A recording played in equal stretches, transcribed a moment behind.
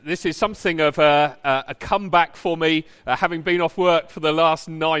This is something of a comeback for me, having been off work for the last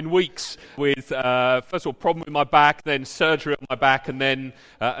 9 weeks with, first of all, problem with my back, then surgery on my back, and then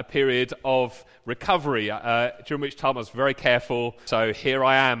a period of recovery, during which time I was very careful. So here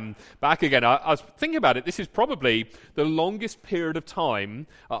I am, back again. I was thinking about it. This is probably the longest period of time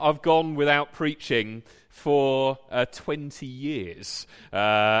I've gone without preaching for 20 years.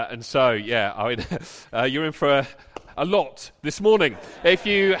 And so, yeah, I mean, you're in for a lot this morning. If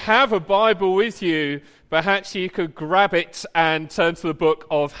you have a Bible with you, perhaps you could grab it and turn to the book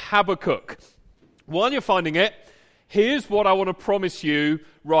of Habukkuk. While you're finding it, here's what I want to promise you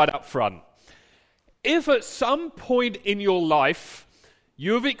right up front. If at some point in your life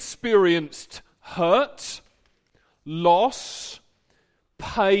you've experienced hurt, loss,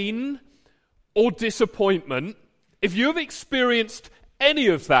 pain, or disappointment, if you've experienced any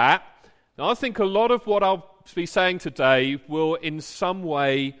of that, I think a lot of what I'll be saying today will in some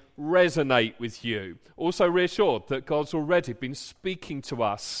way resonate with you. Also reassured that God's already been speaking to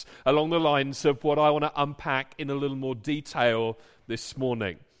us along the lines of what I want to unpack in a little more detail this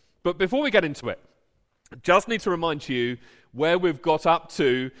morning. But before we get into it, I just need to remind you where we've got up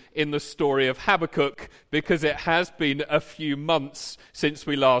to in the story of Habakkuk, because it has been a few months since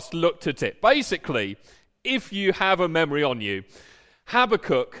we last looked at it. Basically, if you have a memory on you,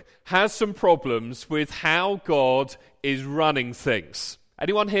 Habakkuk has some problems with how God is running things.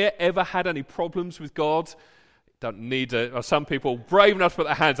 Anyone here ever had any problems with God? Don't need or some people brave enough to put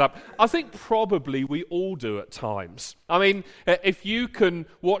their hands up. I think probably we all do at times. I mean, if you can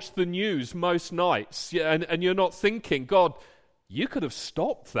watch the news most nights and you're not thinking, God, you could have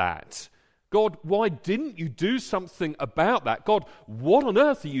stopped that. God, why didn't you do something about that? God, what on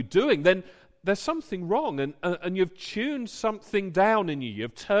earth are you doing? Then there's something wrong, and you've tuned something down in you.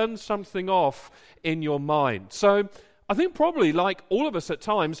 You've turned something off in your mind. So I think probably, like all of us at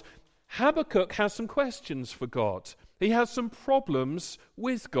times, Habakkuk has some questions for God. He has some problems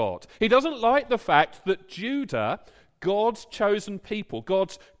with God. He doesn't like the fact that Judah, God's chosen people,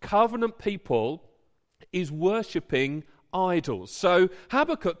 God's covenant people, is worshipping idols. So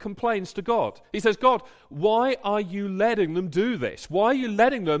Habakkuk complains to God. He says, God, why are you letting them do this? Why are you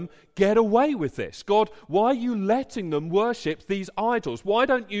letting them get away with this? God, why are you letting them worship these idols? Why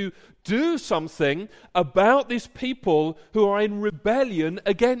don't you do something about these people who are in rebellion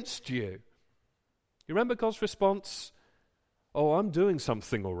against you? You remember God's response? Oh, I'm doing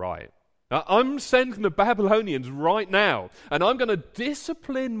something all right. I'm sending the Babylonians right now, and I'm going to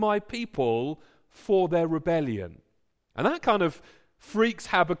discipline my people for their rebellion. And that kind of freaks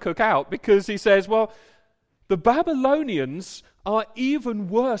Habakkuk out, because he says, well, the Babylonians are even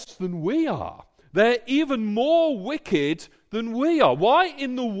worse than we are. They're even more wicked than we are. Why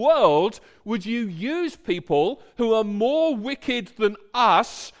in the world would you use people who are more wicked than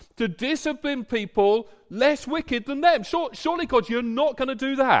us to discipline people less wicked than them? Surely, God, you're not going to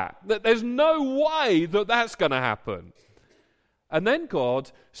do that. There's no way that that's going to happen. And then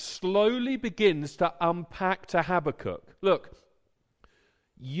God slowly begins to unpack to Habakkuk. Look,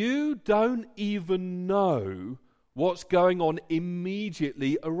 you don't even know what's going on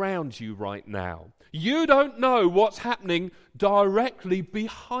immediately around you right now. You don't know what's happening directly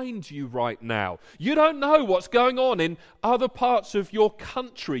behind you right now. You don't know what's going on in other parts of your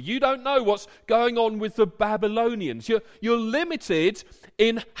country. You don't know what's going on with the Babylonians. You're limited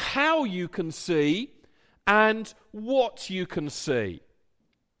in how you can see and what you can see.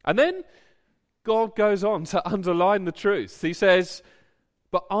 And then God goes on to underline the truth. He says,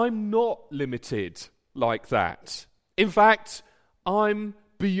 but I'm not limited like that. In fact, I'm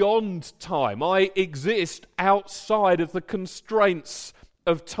beyond time. I exist outside of the constraints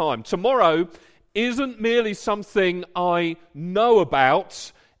of time. Tomorrow isn't merely something I know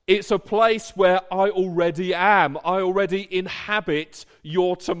about. It's a place where I already am. I already inhabit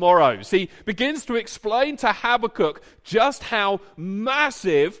your tomorrows. He begins to explain to Habakkuk just how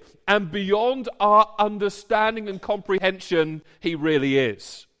massive and beyond our understanding and comprehension he really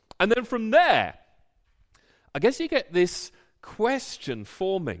is. And then from there, I guess you get this question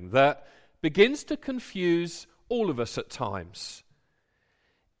forming that begins to confuse all of us at times.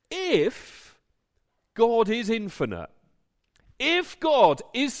 If God is infinite, if God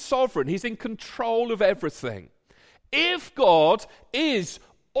is sovereign, he's in control of everything. If God is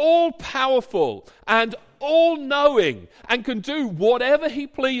all-powerful and all-knowing and can do whatever he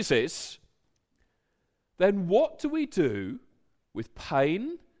pleases, then what do we do with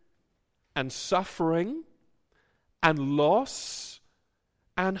pain and suffering and loss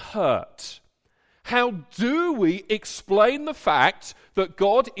and hurt? How do we explain the fact that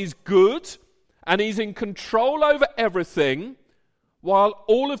God is good and he's in control over everything while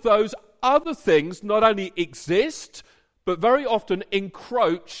all of those other things not only exist, but very often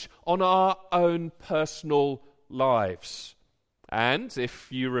encroach on our own personal lives. And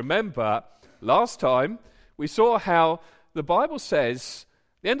if you remember last time, we saw how the Bible says,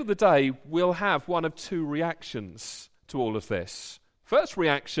 at the end of the day, we'll have one of two reactions to all of this. First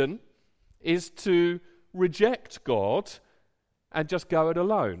reaction is to reject God and just go it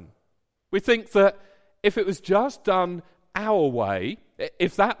alone. We think that if it was just done our way,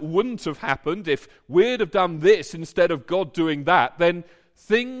 if that wouldn't have happened, if we'd have done this instead of God doing that, then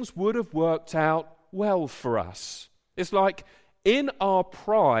things would have worked out well for us. It's like in our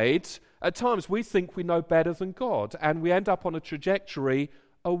pride, at times we think we know better than God, and we end up on a trajectory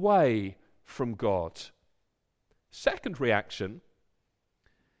away from God. Second reaction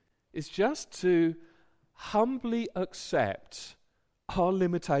is just to humbly accept our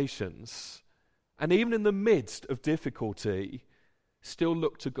limitations, and even in the midst of difficulty, still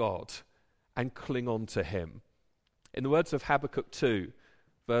look to God and cling on to him. In the words of Habukkuk 2,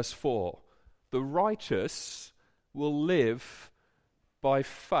 verse 4, the righteous will live by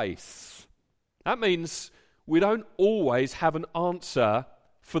faith. That means we don't always have an answer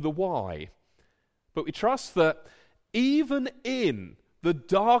for the why, but we trust that even in the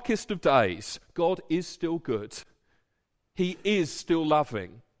darkest of days, God is still good. He is still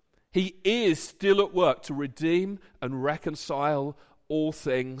loving. He is still at work to redeem and reconcile all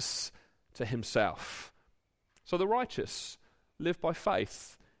things to himself. So the righteous live by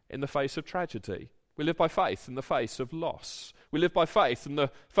faith in the face of tragedy. We live by faith in the face of loss. We live by faith in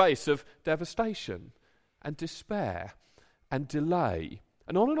the face of devastation and despair and delay.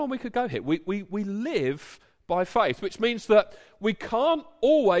 And on we could go here. We live by faith, which means that we can't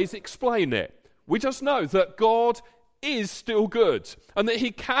always explain it. We just know that God is still good and that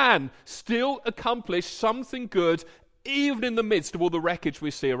he can still accomplish something good even in the midst of all the wreckage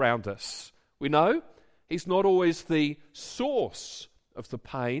we see around us. We know he's not always the source of the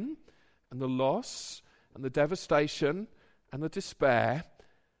pain and the loss and the devastation and the despair,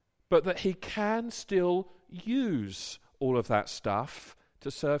 but that he can still use all of that stuff to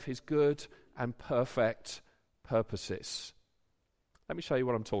serve his good and perfect purposes. Let me show you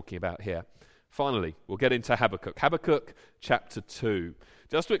what I'm talking about here. Finally, we'll get into Habakkuk. Habakkuk chapter 2.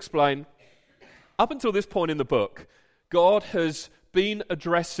 Just to explain, up until this point in the book, God has been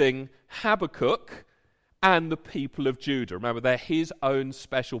addressing Habakkuk and the people of Judah. Remember, they're his own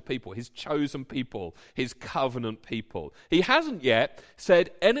special people, his chosen people, his covenant people. He hasn't yet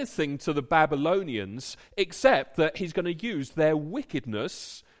said anything to the Babylonians except that he's going to use their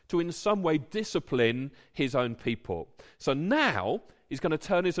wickedness to in some way discipline his own people. So now he's going to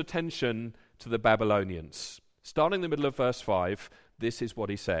turn his attention to the Babylonians. Starting in the middle of verse 5, this is what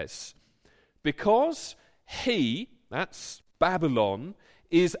he says. Because he, that's Babylon,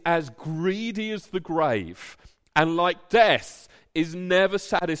 is as greedy as the grave, and like death is never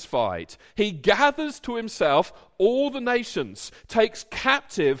satisfied. He gathers to himself all the nations, takes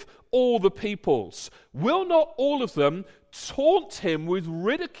captive all the peoples. Will not all of them taunt him with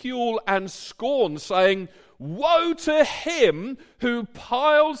ridicule and scorn, saying, woe to him who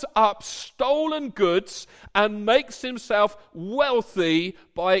piles up stolen goods and makes himself wealthy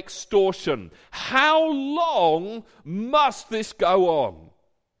by extortion. How long must this go on?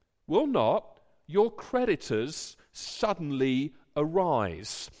 Will not your creditors suddenly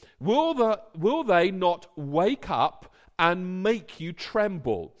arise? Will they not wake up and make you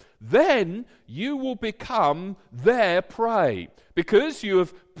tremble? Then you will become their prey. Because you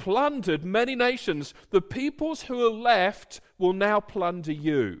have plundered many nations, the peoples who are left will now plunder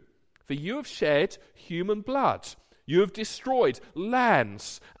you. For you have shed human blood. You have destroyed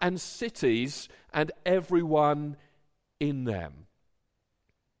lands and cities and everyone in them.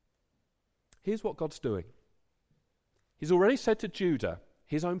 Here's what God's doing. He's already said to Judah,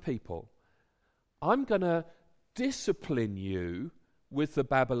 his own people, I'm going to discipline you with the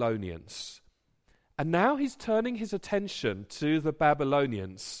Babylonians. And now he's turning his attention to the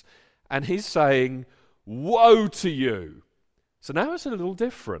Babylonians and he's saying, woe to you. So now it's a little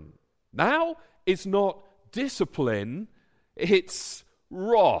different. Now it's not discipline, it's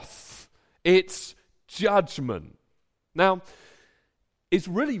wrath, it's judgment. Now, it's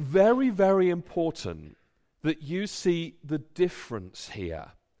really very, very important that you see the difference here.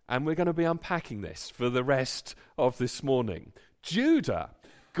 And we're going to be unpacking this for the rest of this morning. Judah,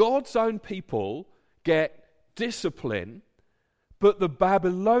 God's own people, get discipline, but the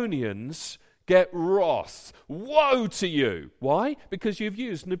Babylonians get wrath. Woe to you. Why? Because you've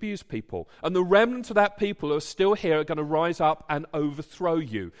used and abused people. And the remnant of that people who are still here are going to rise up and overthrow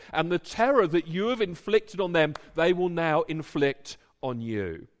you. And the terror that you have inflicted on them, they will now inflict on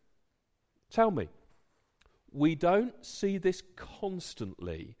you. Tell me, we don't see this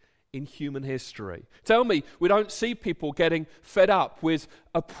constantly in human history. Tell me, we don't see people getting fed up with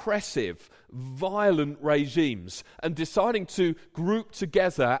oppressive, violent regimes and deciding to group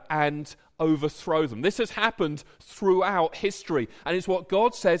together and overthrow them. This has happened throughout history, and it's what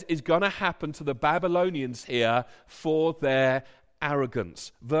God says is going to happen to the Babylonians here for their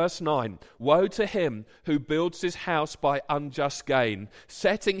arrogance. Verse 9, woe to him who builds his house by unjust gain,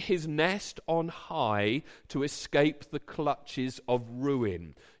 setting his nest on high to escape the clutches of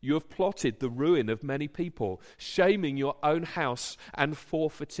ruin. You have plotted the ruin of many people, shaming your own house and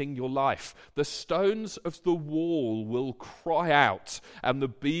forfeiting your life. The stones of the wall will cry out, and the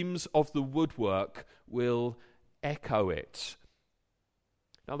beams of the woodwork will echo it.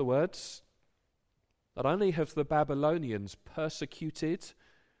 In other words, not only have the Babylonians persecuted,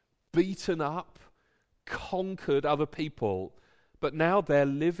 beaten up, conquered other people, but now they're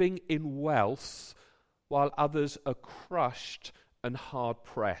living in wealth while others are crushed and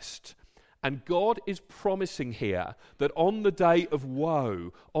hard-pressed. And God is promising here that on the day of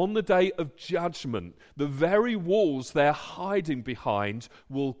woe, on the day of judgment, the very walls they're hiding behind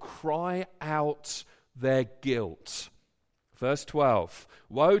will cry out their guilt. Verse 12,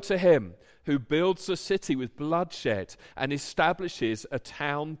 woe to him who builds a city with bloodshed and establishes a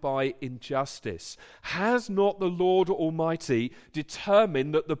town by injustice. Has not the Lord Almighty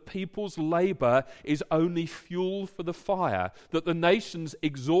determined that the people's labor is only fuel for the fire, that the nations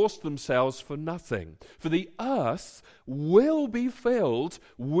exhaust themselves for nothing? For the earth will be filled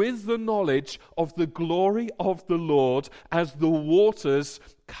with the knowledge of the glory of the Lord as the waters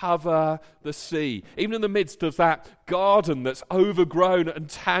cover the sea. Even in the midst of that garden that's overgrown and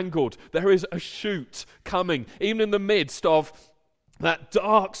tangled, there is a shoot coming. Even in the midst of that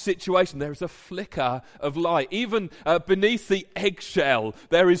dark situation, there is a flicker of light. Even beneath the eggshell,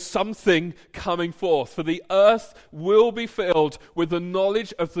 there is something coming forth. For the earth will be filled with the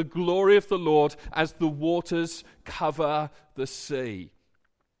knowledge of the glory of the Lord as the waters cover the sea.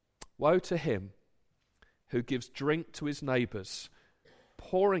 Woe to him who gives drink to his neighbors,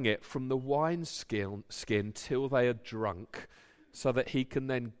 pouring it from the wineskin till they are drunk, so that he can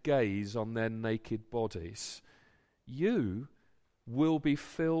then gaze on their naked bodies. You will be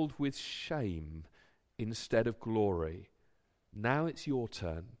filled with shame instead of glory. Now it's your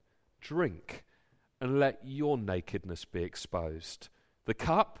turn. Drink and let your nakedness be exposed. The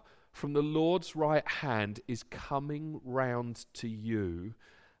cup from the Lord's right hand is coming round to you,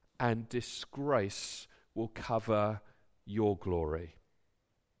 and disgrace will cover your glory.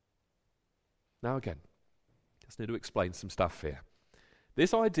 Now again, just need to explain some stuff here.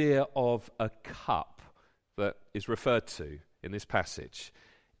 This idea of a cup that is referred to in this passage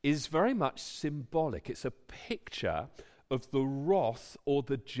is very much symbolic. It's a picture of the wrath or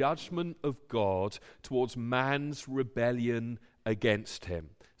the judgment of God towards man's rebellion against him.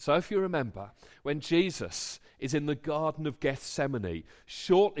 So if you remember, when Jesus is in the Garden of Gethsemane,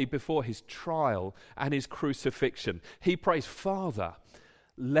 shortly before his trial and his crucifixion, he prays, Father,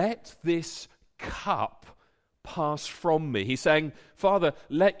 let this cup pass from me. He's saying, Father,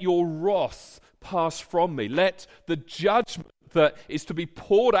 let your wrath pass from me. Let the judgment that is to be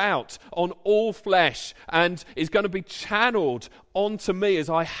poured out on all flesh and is going to be channeled onto me as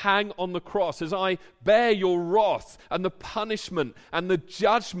I hang on the cross, as I bear your wrath and the punishment and the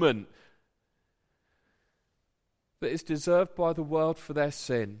judgment that is deserved by the world for their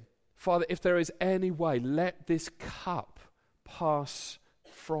sin. Father, if there is any way, let this cup pass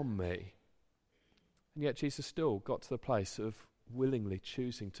from me. And yet Jesus still got to the place of willingly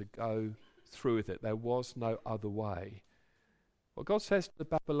choosing to go through with it. There was no other way. What God says to the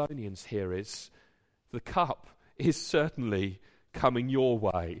Babylonians here is, the cup is certainly coming your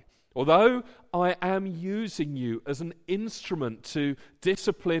way. Although I am using you as an instrument to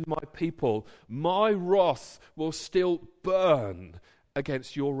discipline my people, my wrath will still burn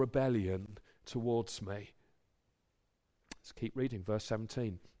against your rebellion towards me. Let's keep reading, verse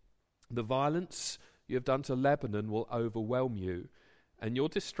 17. The violence you have done to Lebanon will overwhelm you, and your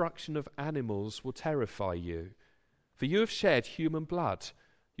destruction of animals will terrify you. For you have shed human blood,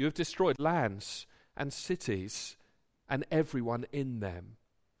 you have destroyed lands and cities and everyone in them.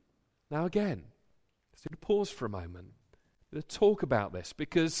 Now again, let's pause for a moment to talk about this,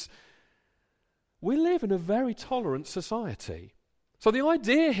 because we live in a very tolerant society. So the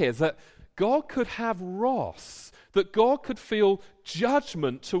idea here that God could have wrath, that God could feel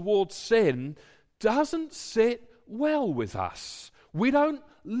judgment towards sin, doesn't sit well with us. We don't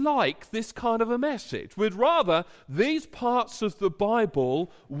like this kind of a message. We'd rather these parts of the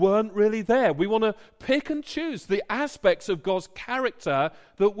Bible weren't really there. We want to pick and choose the aspects of God's character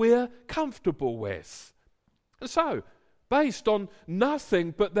that we're comfortable with. And so, based on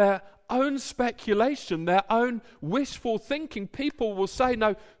nothing but their own speculation, their own wishful thinking, people will say,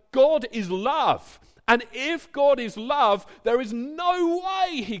 no, God is love. And if God is love, there is no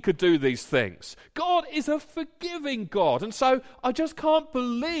way he could do these things. God is a forgiving God. And so I just can't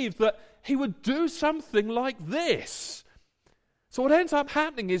believe that he would do something like this. So what ends up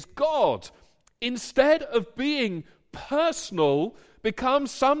happening is God, instead of being personal,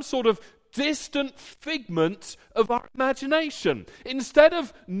 becomes some sort of distant figment of our imagination. Instead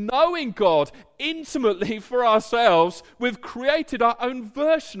of knowing God intimately for ourselves, we've created our own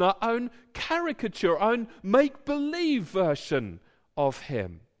version, our own caricature, our own make-believe version of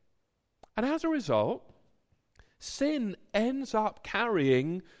him. And as a result, sin ends up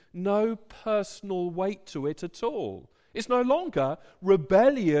carrying no personal weight to it at all. It's no longer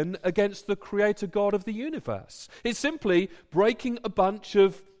rebellion against the creator God of the universe. It's simply breaking a bunch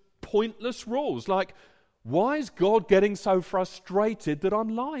of pointless rules, like, why is God getting so frustrated that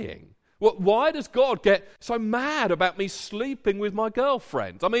I'm lying? Why does God get so mad about me sleeping with my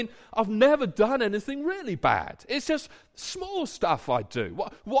girlfriend? I mean, I've never done anything really bad. It's just small stuff I do.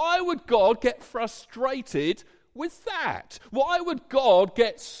 Why would God get frustrated with that? Why would God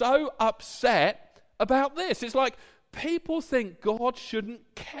get so upset about this? It's like people think God shouldn't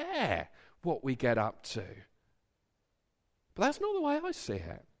care what we get up to. But that's not the way I see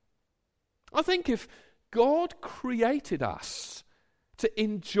it. I think if God created us to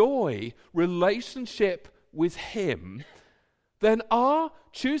enjoy relationship with him, then our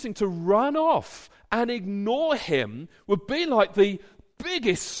choosing to run off and ignore him would be like the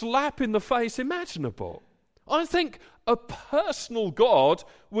biggest slap in the face imaginable. I think a personal God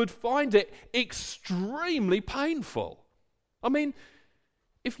would find it extremely painful. I mean,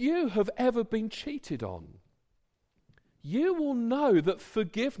 if you have ever been cheated on, you will know that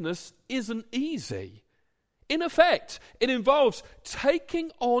forgiveness isn't easy. In effect, it involves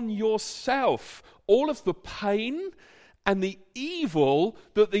taking on yourself all of the pain and the evil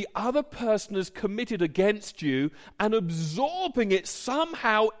that the other person has committed against you and absorbing it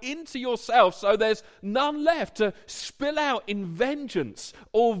somehow into yourself so there's none left to spill out in vengeance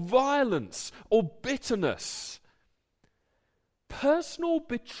or violence or bitterness. Personal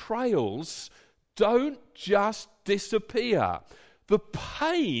betrayals don't just disappear. The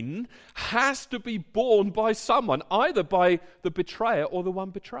pain has to be borne by someone, either by the betrayer or the one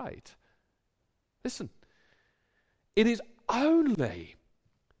betrayed. Listen, it is only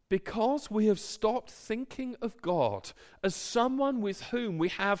because we have stopped thinking of God as someone with whom we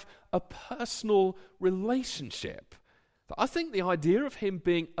have a personal relationship that I think the idea of him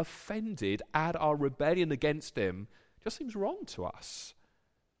being offended at our rebellion against him just seems wrong to us.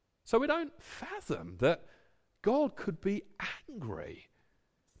 So we don't fathom that God could be angry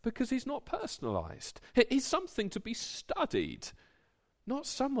because he's not personalized. He's something to be studied, not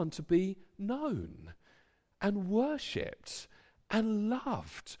someone to be known and worshipped and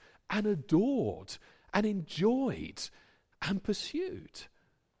loved and adored and enjoyed and pursued.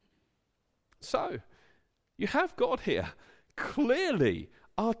 So, you have God here clearly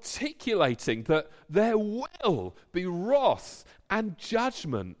articulating that there will be wrath and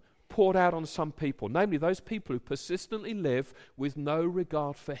judgment poured out on some people, namely those people who persistently live with no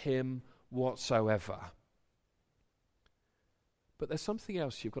regard for him whatsoever. But there's something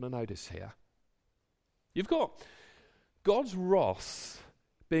else you've got to notice here. You've got God's wrath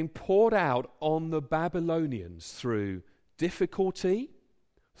being poured out on the Babylonians through difficulty,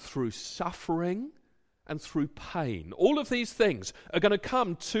 through suffering, and through pain. All of these things are going to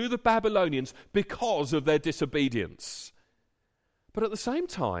come to the Babylonians because of their disobedience. But at the same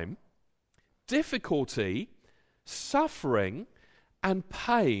time, difficulty, suffering, and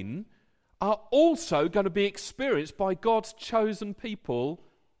pain are also going to be experienced by God's chosen people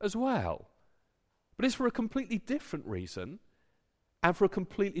as well. But it's for a completely different reason and for a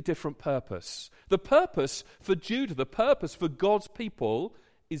completely different purpose. The purpose for Judah, the purpose for God's people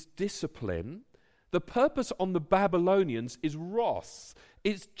is discipline. The purpose on the Babylonians is wrath.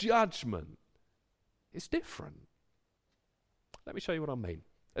 It's judgment. It's different. Let me show you what I mean.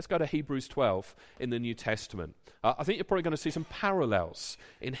 Let's go to Hebrews 12 in the New Testament. I think you're probably going to see some parallels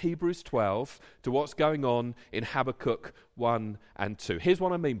in Hebrews 12 to what's going on in Habakkuk 1 and 2. Here's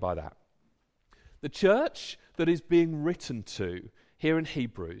what I mean by that. The church that is being written to here in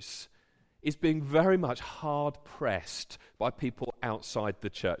Hebrews is being very much hard-pressed by people outside the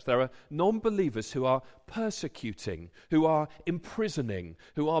church. There are non-believers who are persecuting, who are imprisoning,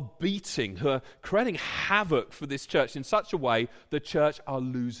 who are beating, who are creating havoc for this church in such a way the church are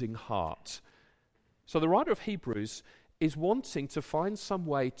losing heart. So the writer of Hebrews is wanting to find some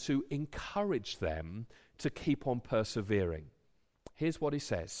way to encourage them to keep on persevering. Here's what he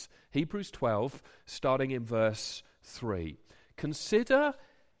says. Hebrews 12, starting in verse 3. Consider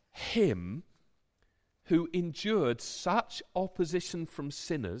him who endured such opposition from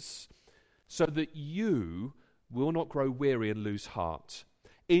sinners, so that you will not grow weary and lose heart.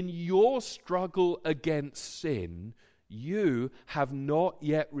 In your struggle against sin, you have not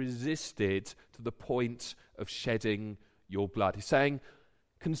yet resisted to the point of shedding your blood. He's saying,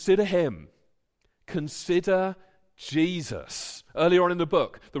 consider him. Consider Jesus. Earlier on in the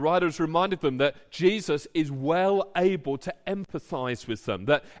book, the writer has reminded them that Jesus is well able to empathize with them,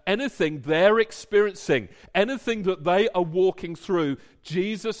 that anything they're experiencing, anything that they are walking through,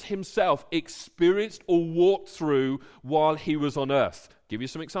 Jesus himself experienced or walked through while he was on earth. I'll give you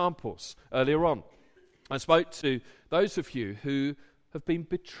some examples. Earlier on, I spoke to those of you who have been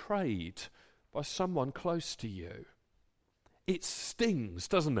betrayed by someone close to you. It stings,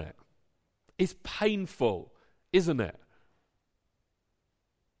 doesn't it? It's painful, isn't it?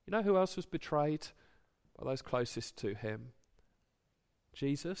 You know who else was betrayed by those closest to him?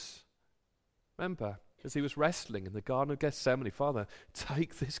 Jesus. Remember, as he was wrestling in the Garden of Gethsemane, Father,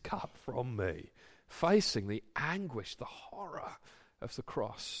 take this cup from me, facing the anguish, the horror of the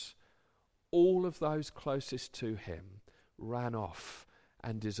cross. All of those closest to him ran off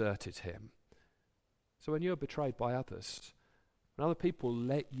and deserted him. So when you're betrayed by others, when other people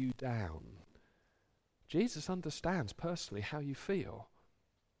let you down, Jesus understands personally how you feel.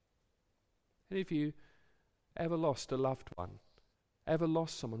 Any of you ever lost a loved one? Ever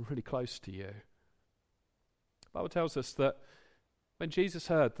lost someone really close to you? The Bible tells us that when Jesus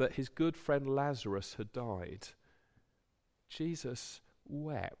heard that his good friend Lazarus had died, Jesus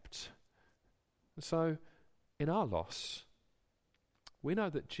wept. And so, in our loss, we know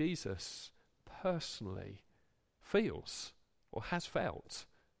that Jesus personally feels or has felt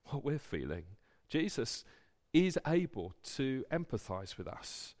what we're feeling. Jesus is able to empathize with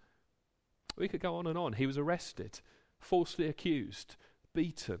us. We could go on and on. He was arrested, falsely accused,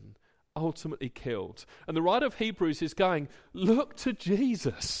 beaten, ultimately killed. And the writer of Hebrews is going, look to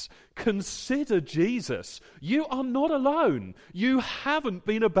Jesus. Consider Jesus. You are not alone. You haven't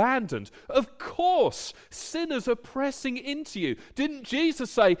been abandoned. Of course, sinners are pressing into you. Didn't Jesus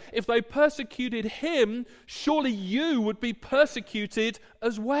say, if they persecuted him, surely you would be persecuted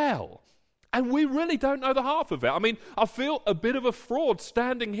as well? And we really don't know the half of it. I mean, I feel a bit of a fraud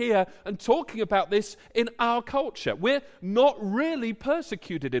standing here and talking about this in our culture. We're not really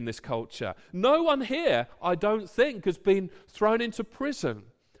persecuted in this culture. No one here, I don't think, has been thrown into prison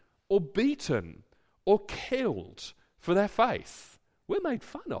or beaten or killed for their faith. We're made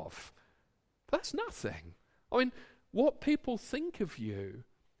fun of. That's nothing. I mean, what people think of you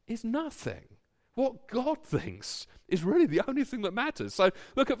is nothing. What God thinks is really the only thing that matters. So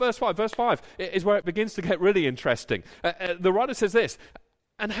look at verse 5. Verse 5 is where it begins to get really interesting. The writer says this,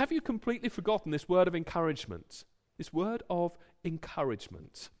 and have you completely forgotten this word of encouragement? This word of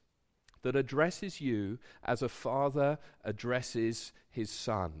encouragement that addresses you as a father addresses his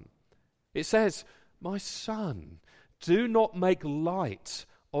son. It says, my son, do not make light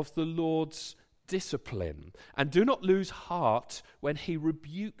of the Lord's discipline, and do not lose heart when he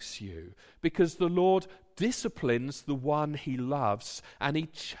rebukes you, because the Lord disciplines the one he loves, and he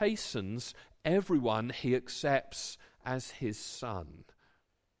chastens everyone he accepts as his son.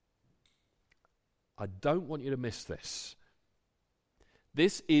 I don't want you to miss this.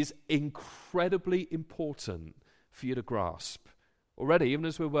 This is incredibly important for you to grasp. Already, even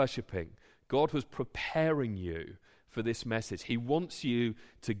as we're worshipping, God was preparing you for this message. He wants you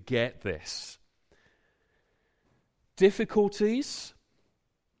to get this. Difficulties,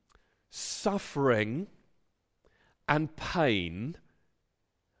 suffering, and pain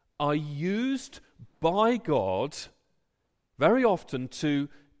are used by God very often to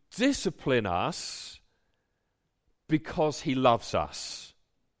discipline us because he loves us.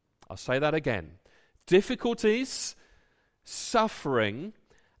 I'll say that again. Difficulties, suffering,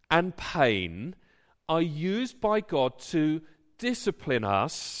 and pain are used by God to discipline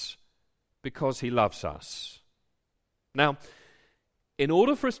us because he loves us. Now, in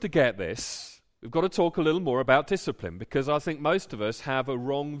order for us to get this, we've got to talk a little more about discipline, because I think most of us have a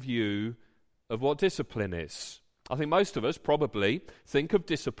wrong view of what discipline is. I think most of us probably think of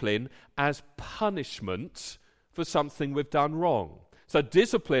discipline as punishment for something we've done wrong. So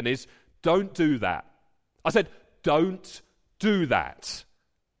discipline is don't do that. I said, don't do that.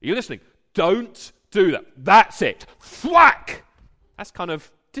 Are you listening? Don't do that. That's it. Thwack! That's kind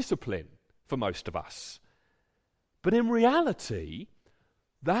of discipline for most of us. But in reality,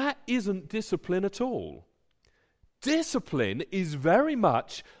 that isn't discipline at all. Discipline is very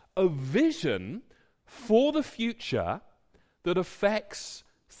much a vision for the future that affects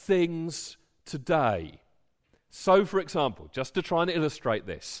things today. So, for example, just to try and illustrate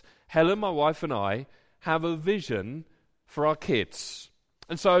this, Helen, my wife, and I have a vision for our kids.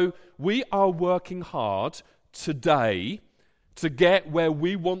 And so we are working hard today to get where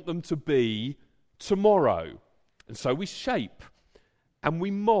we want them to be tomorrow. And so we shape and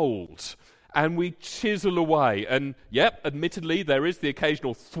we mould and we chisel away. And yep, admittedly, there is the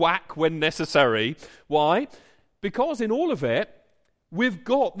occasional thwack when necessary. Why? Because in all of it, we've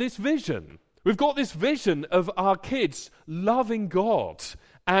got this vision. We've got this vision of our kids loving God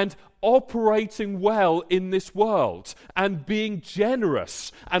and operating well in this world and being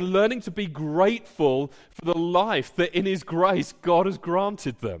generous and learning to be grateful for the life that in His grace God has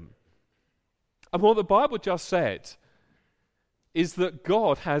granted them. And what the Bible just said is that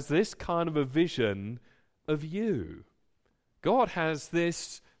God has this kind of a vision of you. God has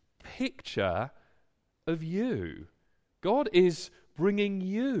this picture of you. God is bringing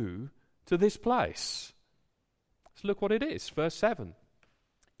you to this place. Let's look what it is. Verse 7.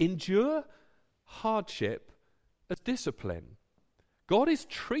 Endure hardship as discipline. God is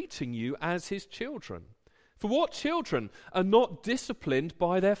treating you as His children. For what children are not disciplined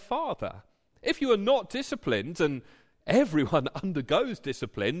by their father? If you are not disciplined, and everyone undergoes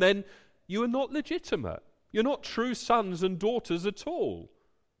discipline, then you are not legitimate. You're not true sons and daughters at all.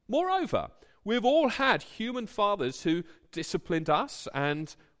 Moreover, we've all had human fathers who disciplined us,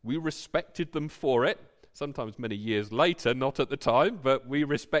 and we respected them for it. Sometimes many years later, not at the time, but we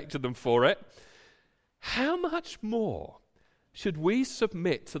respected them for it. How much more should we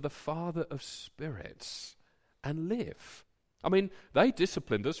submit to the Father of spirits and live? I mean, they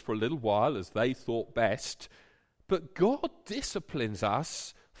disciplined us for a little while as they thought best, but God disciplines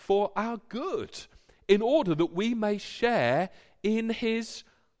us for our good, in order that we may share in His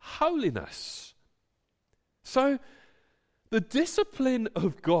holiness. So, the discipline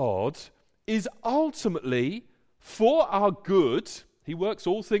of God is ultimately for our good. He works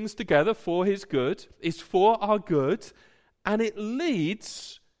all things together for His good. It's for our good, and it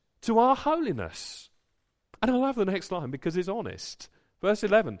leads to our holiness. And I love the next line because it's honest. Verse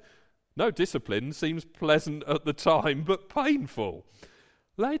 11, no discipline seems pleasant at the time, but painful.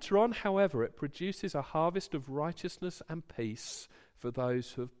 Later on, however, it produces a harvest of righteousness and peace for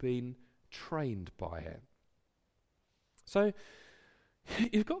those who have been trained by it. So,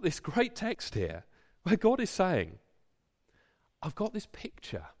 you've got this great text here where God is saying, I've got this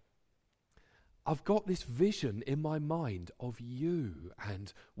picture. I've got this vision in my mind of you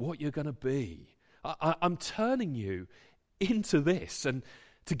and what you're going to be. I'm turning you into this. And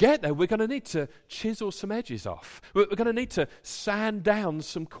to get there, we're going to need to chisel some edges off. We're going to need to sand down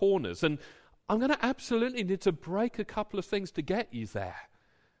some corners. And I'm going to absolutely need to break a couple of things to get you there.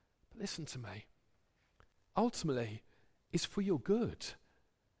 But listen to me. Ultimately, it's for your good.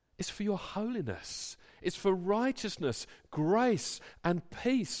 It's for your holiness. It's for righteousness, grace, and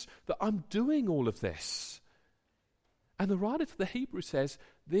peace that I'm doing all of this. And the writer to the Hebrews says,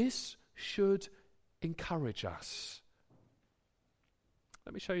 this should encourage us.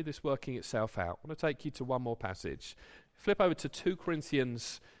 Let me show you this working itself out. I want to take you to one more passage. Flip over to 2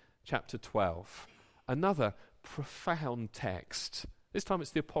 Corinthians chapter 12. Another profound text. This time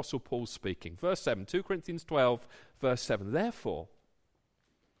it's the Apostle Paul speaking. Verse 7, 2 Corinthians 12, verse 7. Therefore,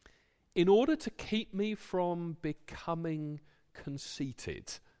 in order to keep me from becoming conceited.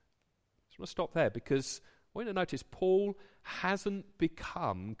 I just want to stop there because I want you to notice Paul hasn't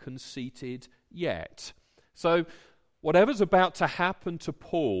become conceited yet. So whatever's about to happen to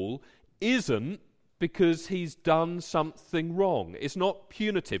Paul isn't because he's done something wrong. It's not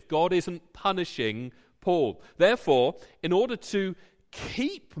punitive. God isn't punishing Paul. Therefore, in order to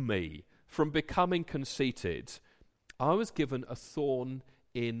keep me from becoming conceited, I was given a thorn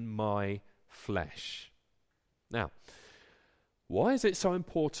in my flesh. Now, why is it so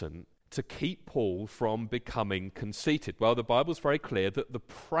important to keep Paul from becoming conceited? Well, the Bible's very clear that the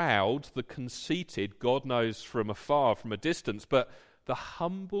proud, the conceited, God knows from afar, from a distance, but the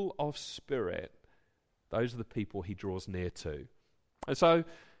humble of spirit, those are the people He draws near to. And so,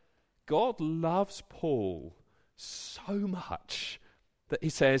 God loves Paul so much that He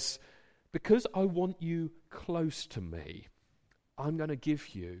says, because I want you close to me, I'm going to give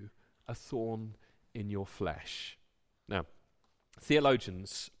you a thorn in your flesh. Now,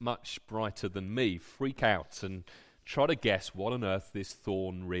 Theologians, much brighter than me, freak out and try to guess what on earth this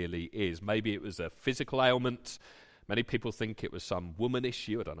thorn really is. Maybe it was a physical ailment. Many people think it was some woman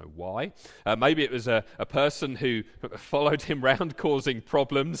issue. I don't know why. Maybe it was a person who followed him round causing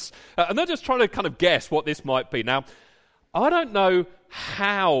problems. And they're just trying to kind of guess what this might be. Now, I don't know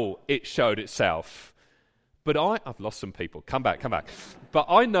how it showed itself, but I've lost some people. Come back. But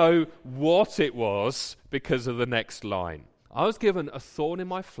I know what it was because of the next line. I was given a thorn in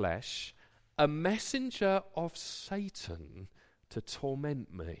my flesh, a messenger of Satan to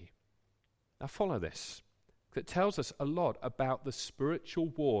torment me. Now follow this. It tells us a lot about the spiritual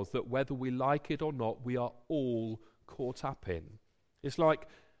wars that whether we like it or not, we are all caught up in. It's like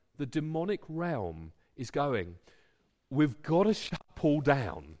the demonic realm is going, we've got to shut Paul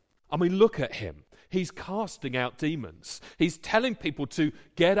down. I mean, look at him. He's casting out demons. He's telling people to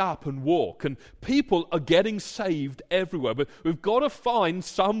get up and walk, and people are getting saved everywhere. But we've got to find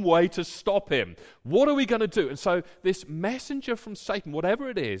some way to stop him. What are we going to do? And so this messenger from Satan, whatever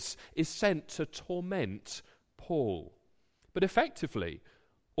it is sent to torment Paul. But effectively,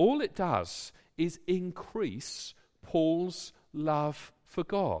 all it does is increase Paul's love for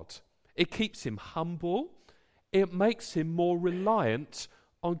God. It keeps him humble. It makes him more reliant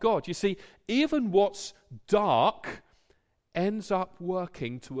on God. You see, even what's dark ends up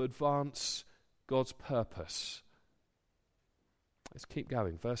working to advance God's purpose. Let's keep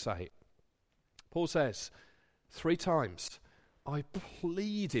going. Verse 8. Paul says, 3 times, I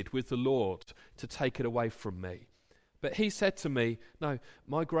pleaded with the Lord to take it away from me. But he said to me, no,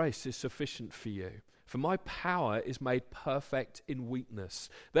 my grace is sufficient for you. For my power is made perfect in weakness.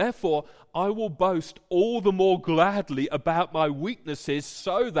 Therefore, I will boast all the more gladly about my weaknesses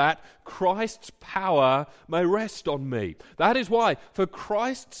so that Christ's power may rest on me. That is why, for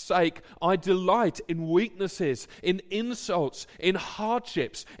Christ's sake, I delight in weaknesses, in insults, in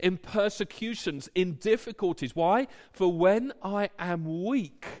hardships, in persecutions, in difficulties. Why? For when I am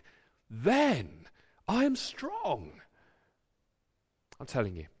weak, then I am strong. I'm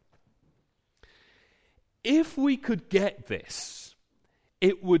telling you. If we could get this,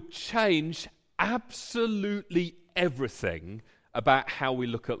 it would change absolutely everything about how we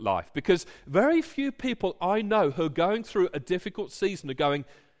look at life. Because very few people I know who are going through a difficult season are going,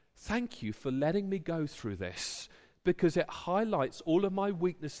 thank you for letting me go through this, because it highlights all of my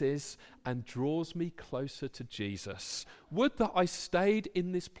weaknesses and draws me closer to Jesus. Would that I stayed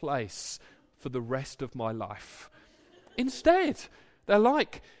in this place for the rest of my life. Instead, they're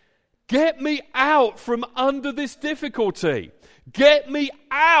like, get me out from under this difficulty. Get me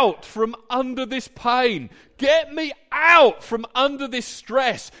out from under this pain. Get me out from under this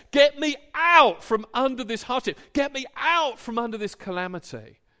stress. Get me out from under this hardship. Get me out from under this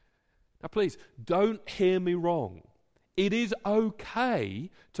calamity. Now please, don't hear me wrong. It is okay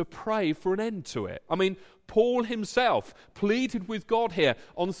to pray for an end to it. I mean, Paul himself pleaded with God here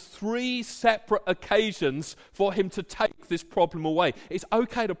on 3 separate occasions for him to take this problem away. It's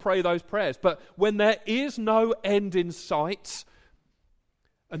okay to pray those prayers, but when there is no end in sight,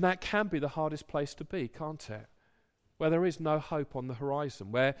 and that can be the hardest place to be, can't it? Where there is no hope on the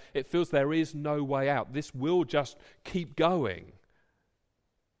horizon, where it feels there is no way out. This will just keep going.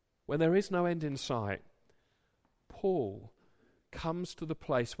 When there is no end in sight, Paul comes to the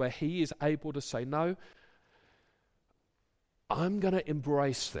place where he is able to say, no, I'm going to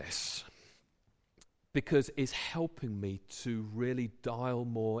embrace this because it's helping me to really dial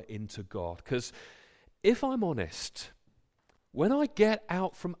more into God. Because if I'm honest, when I get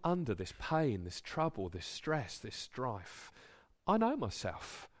out from under this pain, this trouble, this stress, this strife, I know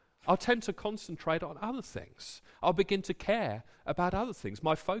myself. I'll tend to concentrate on other things. I'll begin to care about other things.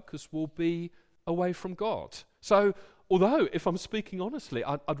 My focus will be away from God. So, although, if I'm speaking honestly,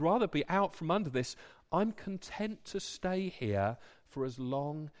 I'd rather be out from under this, I'm content to stay here for as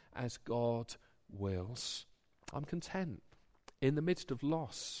long as God wills. I'm content in the midst of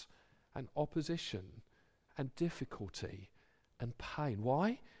loss and opposition and difficulty and pain.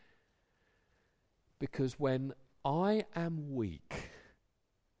 Why? Because when I am weak,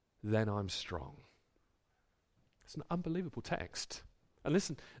 then I'm strong. It's an unbelievable text. And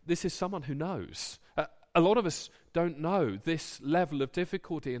listen, this is someone who knows. A lot of us don't know this level of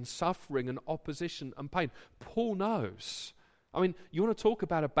difficulty and suffering and opposition and pain. Paul knows. I mean, you want to talk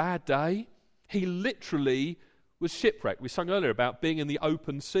about a bad day? He literally was shipwrecked. We sung earlier about being in the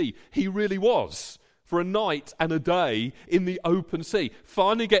open sea. He really was. For a night and a day in the open sea.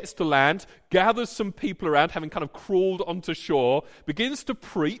 Finally gets to land, gathers some people around, having kind of crawled onto shore, begins to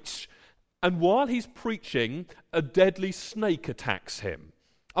preach, and while he's preaching, a deadly snake attacks him.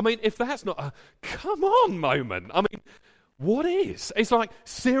 I mean, if that's not a come on moment, I mean, what is? It's like,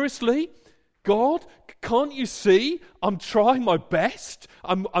 seriously? God, can't you see? I'm trying my best.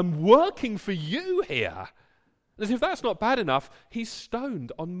 I'm working for you here. As if that's not bad enough, he's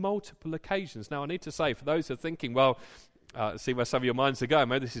stoned on multiple occasions. Now, I need to say, for those who are thinking, well, see where some of your minds are going,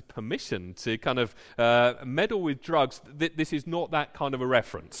 maybe this is permission to kind of meddle with drugs. This is not that kind of a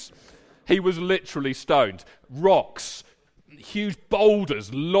reference. He was literally stoned. Rocks, huge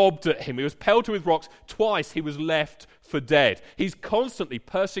boulders lobbed at him. He was pelted with rocks. Twice he was left for dead. He's constantly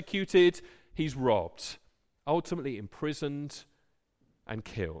persecuted. He's robbed. Ultimately imprisoned and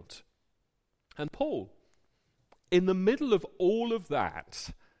killed. And Paul, in the middle of all of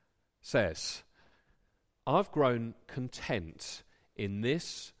that, says, I've grown content in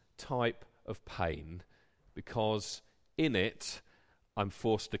this type of pain because in it I'm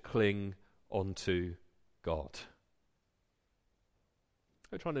forced to cling onto God.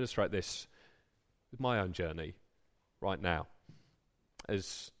 I'm trying to illustrate this with my own journey right now.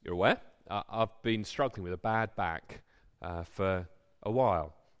 As you're aware, I've been struggling with a bad back for a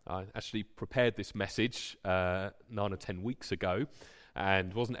while. I actually prepared this message 9 or 10 weeks ago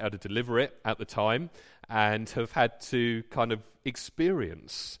and wasn't able to deliver it at the time, and have had to kind of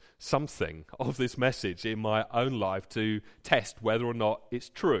experience something of this message in my own life to test whether or not it's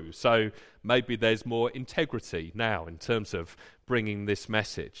true. So maybe there's more integrity now in terms of bringing this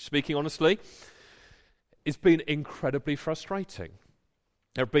message. Speaking honestly, it's been incredibly frustrating.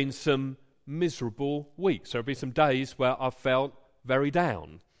 There have been some miserable weeks. There have been some days where I've felt very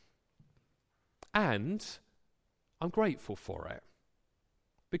down. And I'm grateful for it,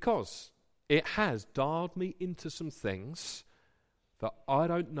 because it has dialed me into some things that I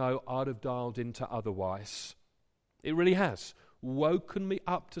don't know I'd have dialed into otherwise. It really has woken me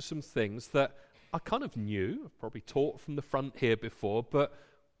up to some things that I kind of knew, I've probably taught from the front here before, but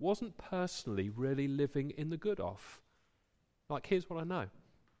wasn't personally really living in the good of. Like, here's what I know.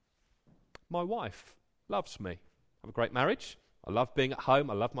 My wife loves me. I have a great marriage. I love being at home.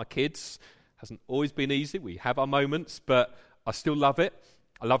 I love my kids. Hasn't always been easy. We have our moments, but I still love it.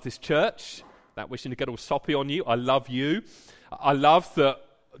 I love this church. That wishing to get all soppy on you. I love you. I love that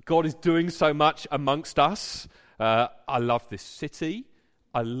God is doing so much amongst us. I love this city.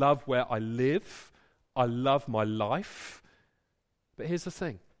 I love where I live. I love my life. But here's the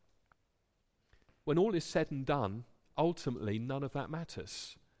thing. When all is said and done, ultimately none of that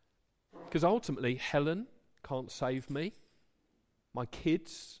matters. Because ultimately Helen can't save me. My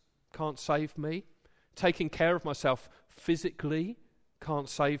kids can't save me. Taking care of myself physically can't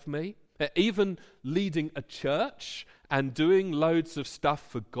save me. Even leading a church and doing loads of stuff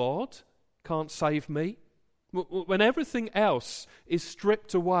for God can't save me. When everything else is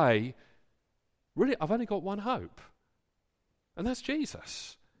stripped away, really, I've only got one hope. And that's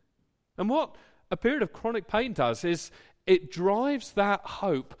Jesus. And what a period of chronic pain does is it drives that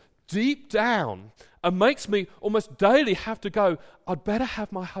hope deep down and makes me almost daily have to go, I'd better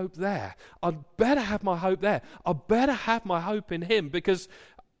have my hope there. I'd better have my hope there. I'd better have my hope in him, because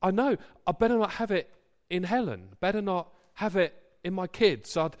I know I better not have it in Helen. Better not have it in my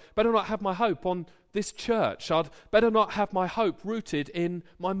kids. I'd better not have my hope on this church. I'd better not have my hope rooted in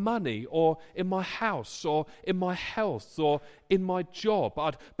my money or in my house or in my health or in my job.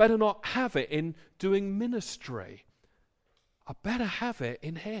 I'd better not have it in doing ministry. I better have it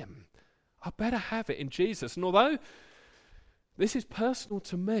in him. I better have it in Jesus. And although this is personal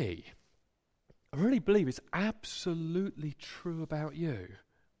to me, I really believe it's absolutely true about you.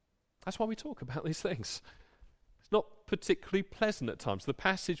 That's why we talk about these things. It's not particularly pleasant at times. The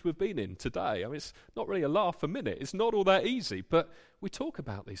passage we've been in today, I mean, it's not really a laugh a minute. It's not all that easy, but we talk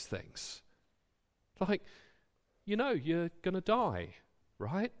about these things. Like, you know, you're going to die,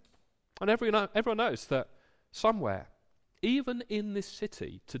 right? And everyone knows that somewhere, even in this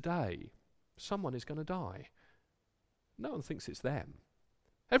city today, someone is going to die. No one thinks it's them.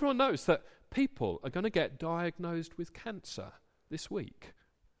 Everyone knows that people are going to get diagnosed with cancer this week.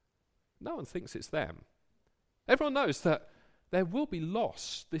 No one thinks it's them. Everyone knows that there will be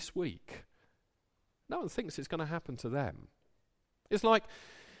loss this week. No one thinks it's going to happen to them. It's like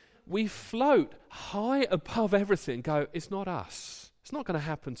we float high above everything and go, it's not us. It's not going to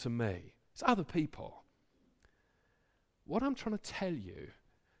happen to me. It's other people. What I'm trying to tell you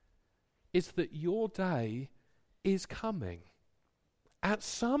is that your day is coming. At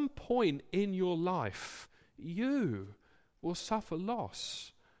some point in your life, you will suffer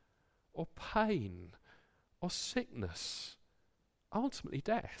loss or pain or sickness, ultimately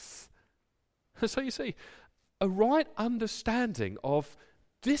death. So you see, a right understanding of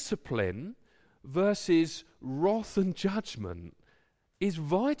discipline versus wrath and judgment is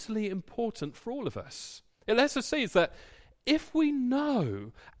vitally important for all of us. It lets us see that if we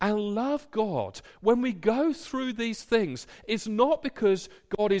know and love God, when we go through these things, it's not because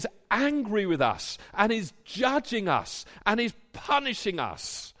God is angry with us and is judging us and is punishing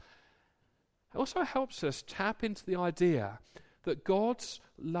us. It also helps us tap into the idea that God's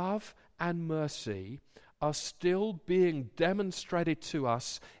love and mercy are still being demonstrated to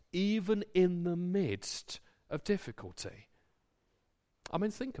us even in the midst of difficulty. I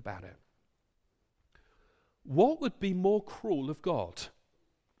mean, think about it. What would be more cruel of God?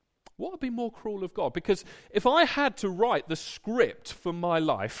 What would be more cruel of God? Because if I had to write the script for my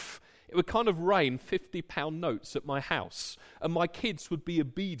life, it would kind of rain £50 notes at my house, and my kids would be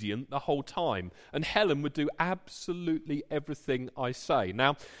obedient the whole time, and Helen would do absolutely everything I say.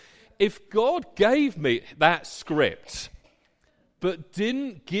 Now, if God gave me that script, but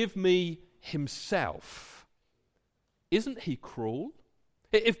didn't give me himself, isn't he cruel?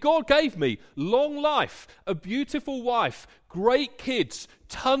 If God gave me long life, a beautiful wife, great kids,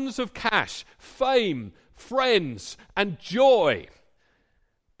 tons of cash, fame, friends, and joy,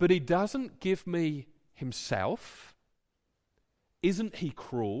 but he doesn't give me himself, isn't he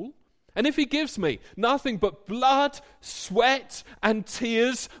cruel? And if he gives me nothing but blood, sweat, and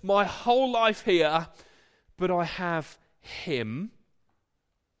tears my whole life here, but I have him,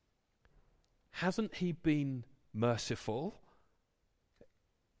 hasn't he been merciful?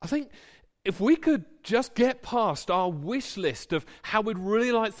 I think if we could just get past our wish list of how we'd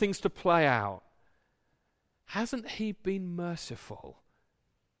really like things to play out, hasn't he been merciful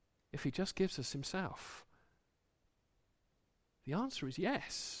if he just gives us himself? The answer is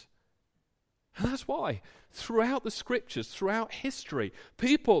yes. And that's why throughout the scriptures, throughout history,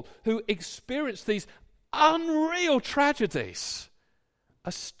 people who experience these unreal tragedies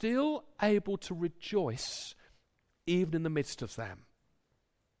are still able to rejoice even in the midst of them.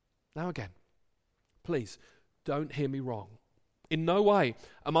 Now again, please don't hear me wrong. In no way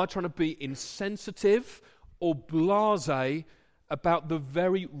am I trying to be insensitive or blasé about the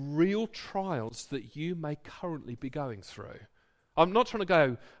very real trials that you may currently be going through. I'm not trying to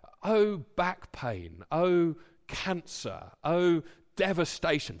go, oh, back pain, oh, cancer, oh,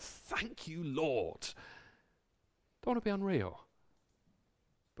 devastation. Thank you, Lord. Don't want to be unreal.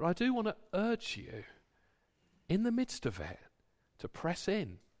 But I do want to urge you, in the midst of it, to press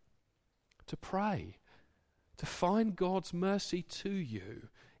in, to pray, to find God's mercy to you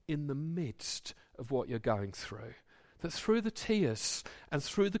in the midst of what you're going through. That through the tears and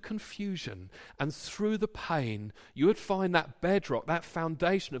through the confusion and through the pain, you would find that bedrock, that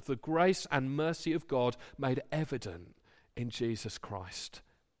foundation of the grace and mercy of God made evident in Jesus Christ.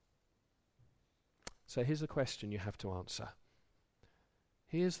 So here's the question you have to answer.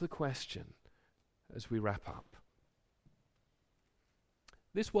 Here's the question as we wrap up.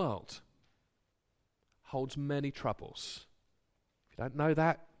 This world holds many troubles. If you don't know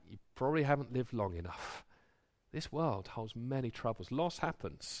that, you probably haven't lived long enough. This world holds many troubles. Loss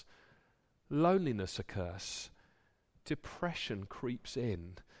happens. Loneliness occurs. Depression creeps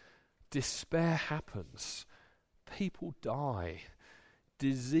in. Despair happens. People die.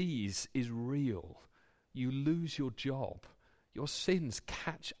 Disease is real. You lose your job. Your sins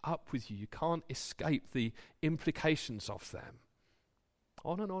catch up with you. You can't escape the implications of them.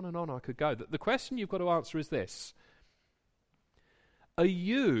 On and on and on I could go. The question you've got to answer is this. Are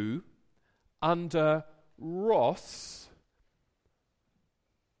you under wrath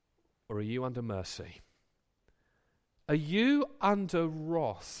or are you under mercy? Are you under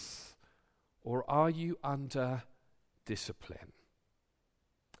wrath or are you under discipline?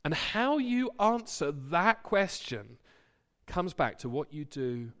 And how you answer that question comes back to what you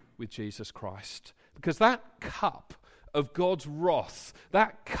do with Jesus Christ. Because that cup of God's wrath,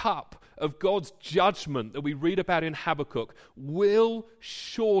 that cup of God's judgment that we read about in Habakkuk will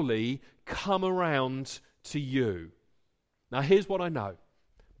surely come around to you. Now here's what I know.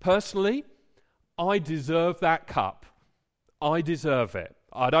 Personally, I deserve that cup. I deserve it.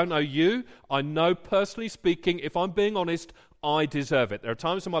 I don't know you. I know personally speaking, if I'm being honest, I deserve it. There are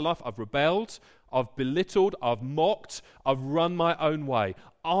times in my life I've rebelled, I've belittled, I've mocked, I've run my own way.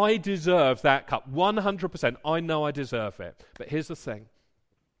 I deserve that cup. 100%. I know I deserve it. But here's the thing.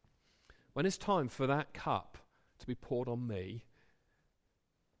 When it's time for that cup to be poured on me,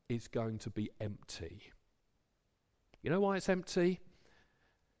 it's going to be empty. You know why it's empty?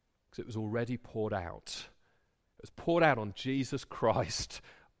 Because it was already poured out. It was poured out on Jesus Christ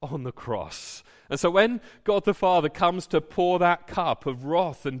on the cross. And so when God the Father comes to pour that cup of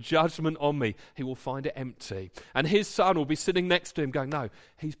wrath and judgment on me, he will find it empty. And his Son will be sitting next to him going, no,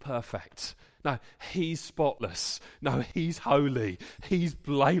 he's perfect. No, he's spotless. No, he's holy. He's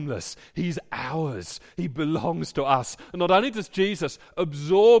blameless. He's ours. He belongs to us. And not only does Jesus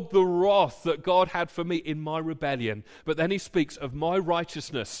absorb the wrath that God had for me in my rebellion, but then he speaks of my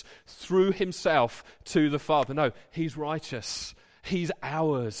righteousness through himself to the Father. No, he's righteous. He's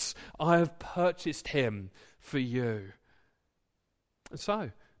ours. I have purchased him for you. And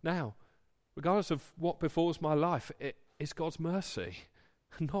so, now, regardless of what befalls my life, it is God's mercy,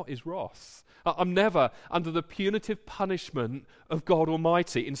 not his wrath. I'm never under the punitive punishment of God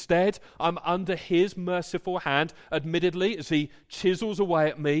Almighty. Instead, I'm under his merciful hand, admittedly, as he chisels away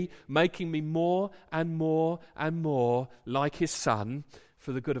at me, making me more and more and more like his Son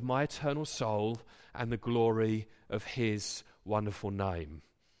for the good of my eternal soul and the glory of his wonderful name.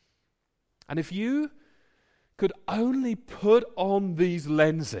 And if you could only put on these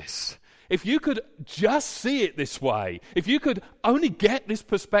lenses, if you could just see it this way, if you could only get this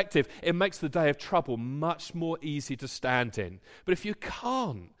perspective, it makes the day of trouble much more easy to stand in. But if you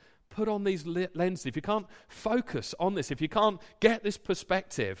can't put on these lenses, if you can't focus on this, if you can't get this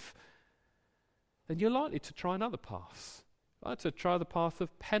perspective, then you're likely to try another path. You're likely to try the path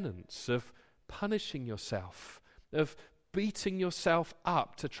of penance, of punishing yourself, of beating yourself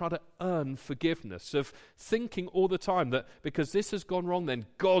up to try to earn forgiveness, of thinking all the time that because this has gone wrong, then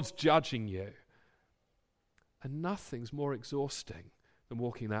God's judging you. And nothing's more exhausting than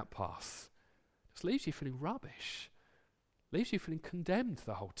walking that path. It just leaves you feeling rubbish, leaves you feeling condemned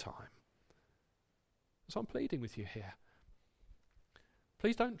the whole time. So I'm pleading with you here.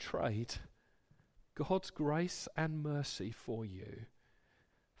 Please don't trade God's grace and mercy for you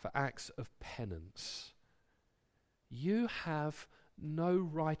for acts of penance. You have no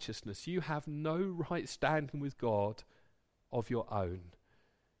righteousness. You have no right standing with God of your own.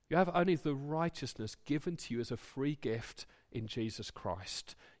 You have only the righteousness given to you as a free gift in Jesus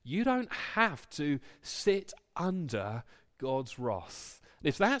Christ. You don't have to sit under God's wrath. And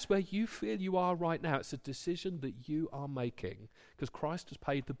if that's where you feel you are right now, it's a decision that you are making because Christ has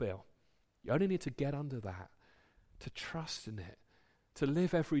paid the bill. You only need to get under that, to trust in it, to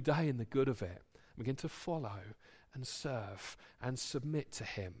live every day in the good of it, and begin to follow and serve and submit to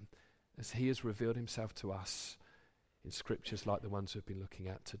him as he has revealed himself to us in scriptures like the ones we've been looking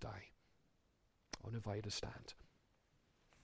at today. I want to invite you to stand.